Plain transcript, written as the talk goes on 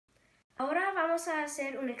vamos a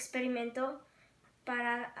hacer un experimento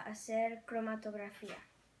para hacer cromatografía.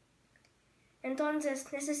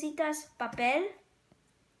 Entonces necesitas papel,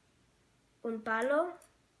 un palo,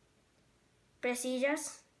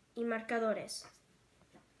 presillas y marcadores.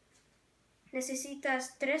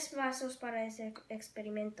 Necesitas 3 vasos para ese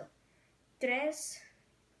experimento, 3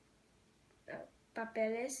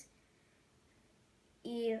 papeles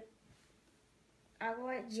y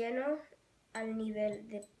agua lleno al nivel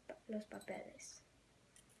de los papeles.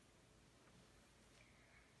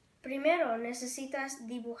 Primero necesitas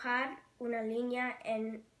dibujar una línea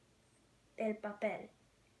en el papel.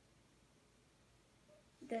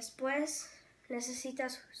 Después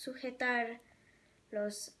necesitas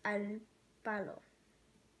sujetarlos al palo.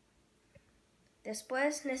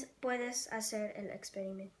 Después puedes hacer el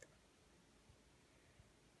experimento.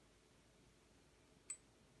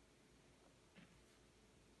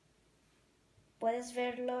 Puedes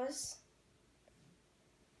verlos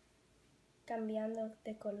cambiando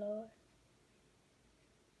de color.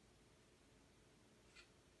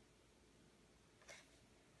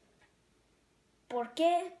 ¿Por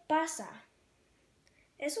qué pasa?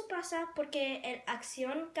 Eso pasa porque la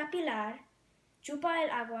acción capilar chupa el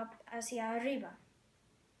agua hacia arriba.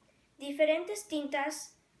 Diferentes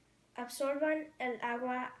tintas absorban el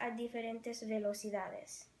agua a diferentes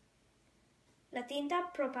velocidades. La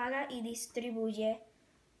tinta propaga y distribuye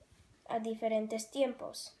a diferentes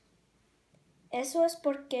tiempos. Eso es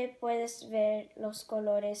porque puedes ver los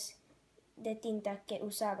colores de tinta que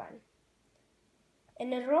usaban.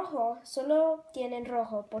 En el rojo solo tienen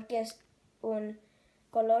rojo porque es un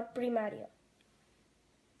color primario.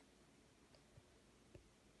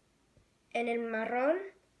 En el marrón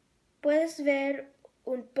puedes ver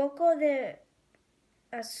un poco de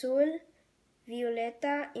azul,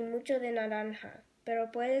 violeta y mucho de naranja,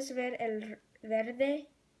 pero puedes ver el verde.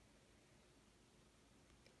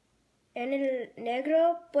 En el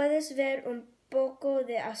negro puedes ver un poco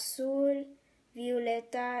de azul,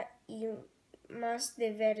 violeta y más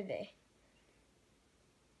de verde.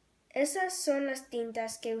 Esas son las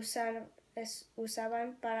tintas que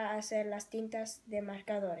usaban para hacer las tintas de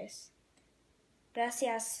marcadores.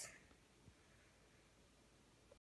 Gracias.